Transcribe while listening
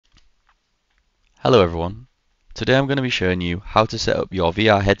Hello everyone, today I'm going to be showing you how to set up your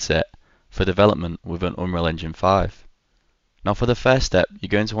VR headset for development with an Unreal Engine 5. Now for the first step, you're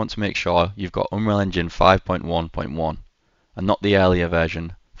going to want to make sure you've got Unreal Engine 5.1.1 and not the earlier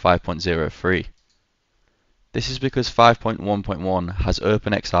version 5.03. This is because 5.1.1 has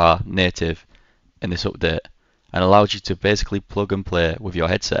OpenXR native in this update and allows you to basically plug and play with your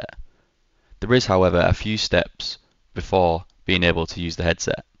headset. There is however a few steps before being able to use the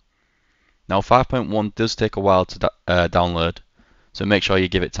headset. Now 5.1 does take a while to download, so make sure you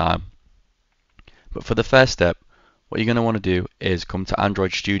give it time. But for the first step, what you're going to want to do is come to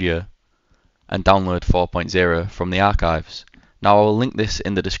Android Studio and download 4.0 from the archives. Now I will link this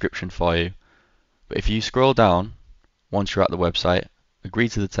in the description for you, but if you scroll down, once you're at the website, agree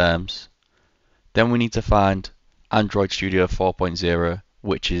to the terms, then we need to find Android Studio 4.0,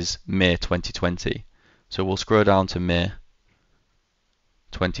 which is May 2020. So we'll scroll down to May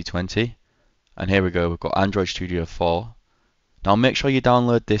 2020. And here we go, we've got Android Studio 4. Now make sure you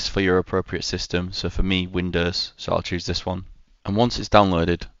download this for your appropriate system. So for me, Windows, so I'll choose this one. And once it's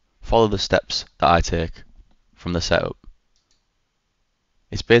downloaded, follow the steps that I take from the setup.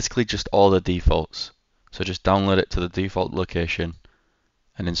 It's basically just all the defaults. So just download it to the default location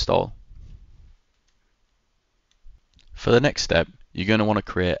and install. For the next step, you're going to want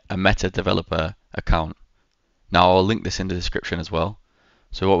to create a Meta developer account. Now I'll link this in the description as well.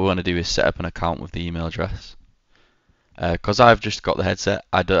 So what we want to do is set up an account with the email address. Because I've just got the headset,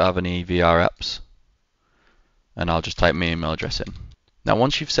 I don't have any VR apps. And I'll just type my email address in. Now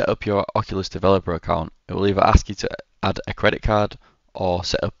once you've set up your Oculus developer account, it will either ask you to add a credit card or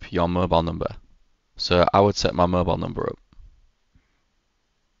set up your mobile number. So I would set my mobile number up.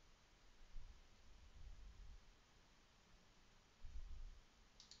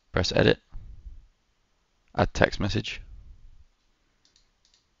 Press edit, add text message.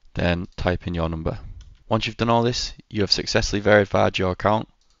 Then type in your number. Once you've done all this, you have successfully verified your account.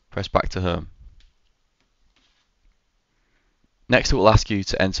 Press back to home. Next it will ask you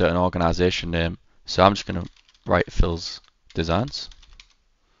to enter an organization name, so I'm just going to write Phil's Designs.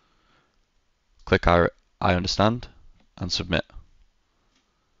 Click I understand and submit.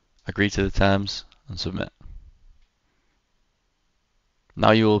 Agree to the terms and submit.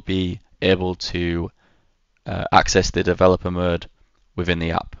 Now you will be able to access the developer mode within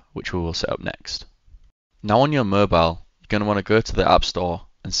the app, which we will set up next. Now on your mobile, you're going to want to go to the App Store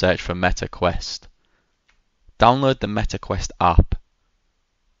and search for Meta Quest. Download the Meta Quest app,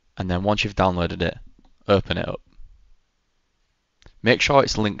 and then once you've downloaded it, open it up. Make sure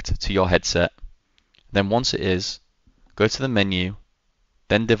it's linked to your headset. Then once it is, go to the menu,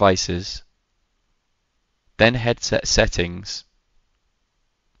 then Devices, then Headset Settings,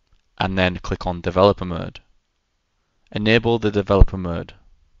 and then click on Developer Mode. Enable the developer mode.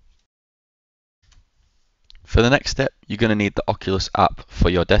 For the next step, you're going to need the Oculus app for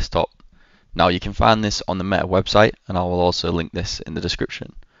your desktop. Now you can find this on the Meta website, and I will also link this in the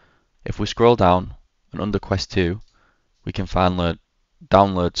description. If we scroll down and under Quest 2, we can find the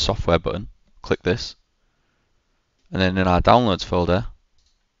download software button. Click this, and then in our downloads folder,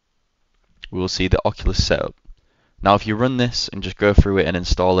 we will see the Oculus setup. Now if you run this and just go through it and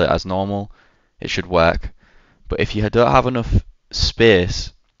install it as normal, it should work. But if you don't have enough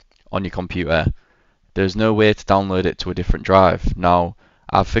space on your computer, there's no way to download it to a different drive. Now,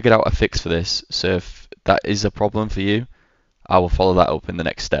 I've figured out a fix for this, so if that is a problem for you, I will follow that up in the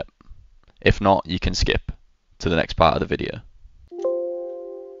next step. If not, you can skip to the next part of the video.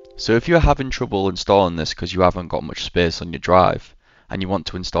 So if you're having trouble installing this because you haven't got much space on your drive and you want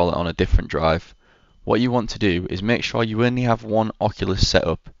to install it on a different drive, what you want to do is make sure you only have one Oculus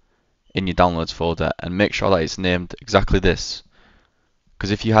setup in your downloads folder and make sure that it's named exactly this, because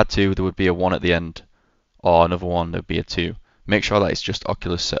if you had two, there would be a 1 at the end, or another one, there would be a 2. Make sure that it's just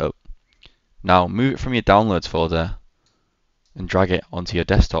Oculus setup. Now move it from your downloads folder and drag it onto your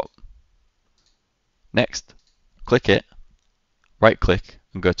desktop. Next, click it, right click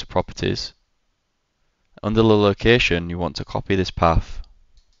and go to Properties. Under the location, you want to copy this path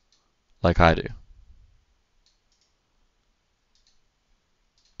like I do.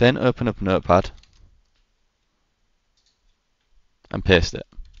 Then open up Notepad and paste it.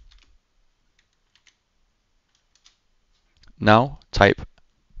 Now type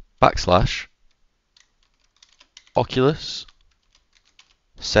 /Oculus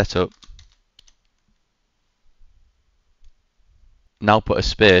setup. Now put a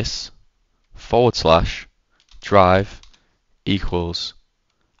space /drive equals,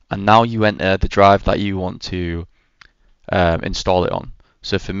 and now you enter the drive that you want to install it on.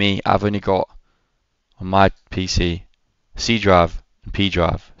 So for me, I've only got on my PC C drive and P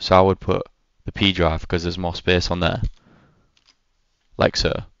drive, so I would put the the P drive because there's more space on there, like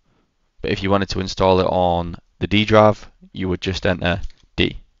so. But if you wanted to install it on the D drive, you would just enter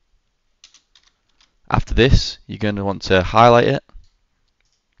D. After this, you're going to want to highlight it,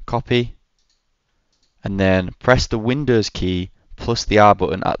 copy, and then press the Windows key plus the R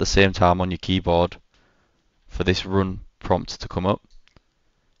button at the same time on your keyboard for this run prompt to come up,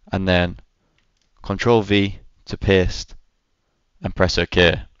 and then Control V to paste and press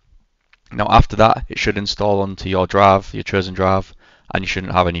OK. Now after that, it should install onto your drive, your chosen drive, and you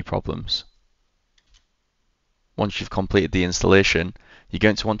shouldn't have any problems. Once you've completed the installation, you're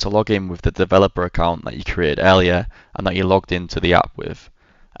going to want to log in with the developer account that you created earlier and that you logged into the app with,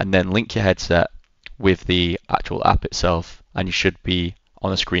 and then link your headset with the actual app itself, and you should be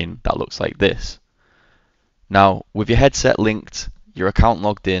on a screen that looks like this. Now, with your headset linked, your account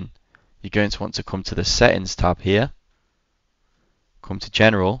logged in, you're going to want to come to the Settings tab here, come to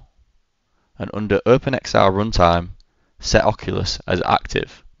General, and under OpenXR Runtime, set Oculus as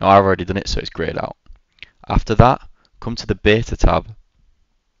active. Now I've already done it, so it's grayed out. After that, come to the Beta tab,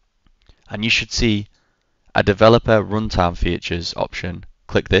 and you should see a Developer Runtime Features option.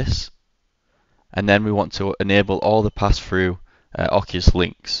 Click this, and then we want to enable all the pass-through Oculus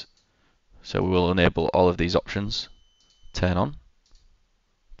links. So we will enable all of these options. Turn on,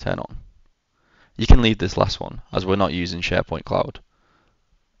 turn on. You can leave this last one, as we're not using SharePoint Cloud.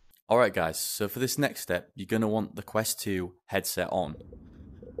 Alright guys, so for this next step, you're going to want the Quest 2 headset on.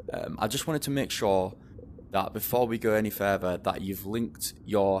 I just wanted to make sure that before we go any further that you've linked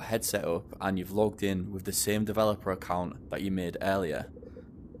your headset up and you've logged in with the same developer account that you made earlier.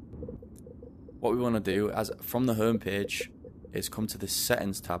 What we want to do as from the home page is come to the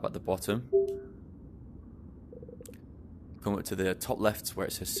Settings tab at the bottom, come up to the top left where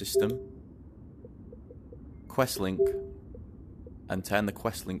it says System, Quest Link, and turn the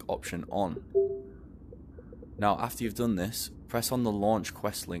Quest Link option on. Now after you've done this, press on the Launch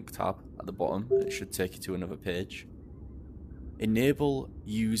Quest Link tab at the bottom and it should take you to another page. Enable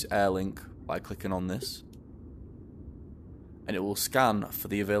Use AirLink by clicking on this, and it will scan for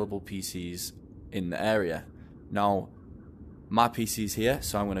the available PCs in the area. Now my PC is here,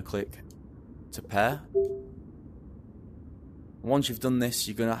 so I'm going to click to pair. Once you've done this,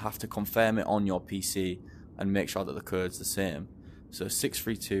 you're going to have to confirm it on your PC and make sure that the code's the same. So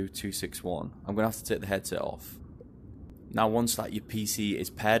 632261. I'm going to have to take the headset off. Now once that your PC is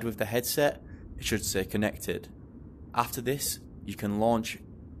paired with the headset, it should say connected. After this, you can launch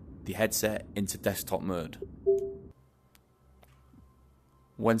the headset into desktop mode.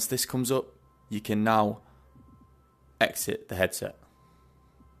 Once this comes up, you can now exit the headset.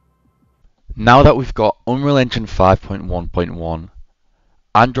 Now that we've got Unreal Engine 5.1.1,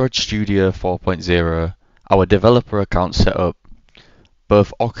 Android Studio 4.0, our developer account set up,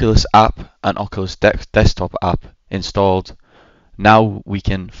 both Oculus app and Oculus desktop app installed, now we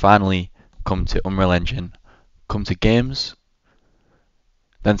can finally come to Unreal Engine, come to Games,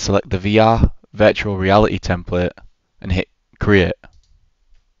 then select the VR Virtual Reality template and hit Create.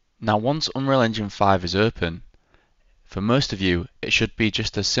 Now once Unreal Engine 5 is open, for most of you it should be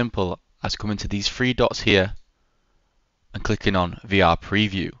just as simple as coming to these three dots here and clicking on VR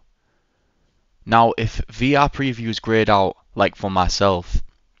Preview. Now if VR Preview is grayed out like for myself,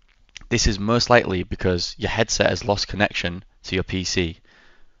 this is most likely because your headset has lost connection to your PC.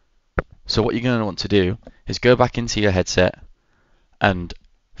 So what you're going to want to do is go back into your headset and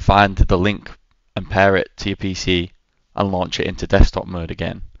find the link and pair it to your PC and launch it into desktop mode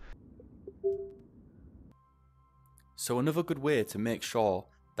again. So another good way to make sure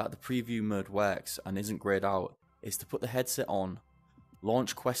that the preview mode works and isn't grayed out is to put the headset on,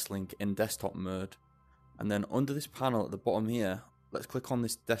 launch Quest Link in desktop mode, and then under this panel at the bottom here, let's click on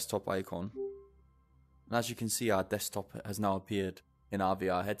this desktop icon, and as you can see our desktop has now appeared in our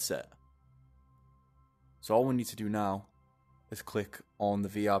VR headset. So all we need to do now is click on the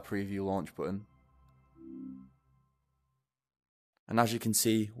VR Preview launch button, and as you can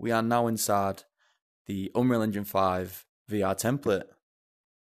see we are now inside the Unreal Engine 5 VR template.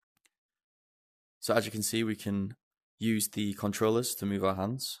 So as you can see we can use the controllers to move our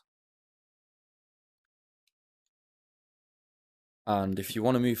hands. And if you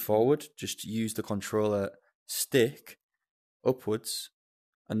want to move forward, just use the controller stick upwards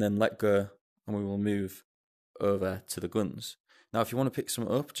and then let go and we will move over to the guns. Now if you want to pick some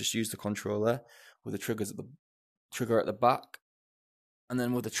up, just use the controller with the trigger at the back, and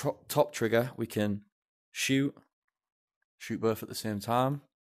then with the top trigger we can shoot both at the same time.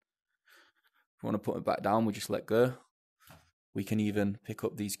 If you want to put it back down, we just let go. We can even pick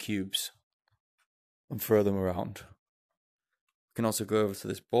up these cubes and throw them around. We can also go over to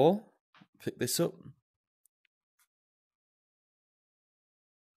this ball, pick this up.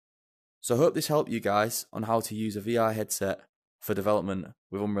 So I hope this helped you guys on how to use a VR headset for development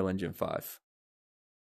with Unreal Engine 5.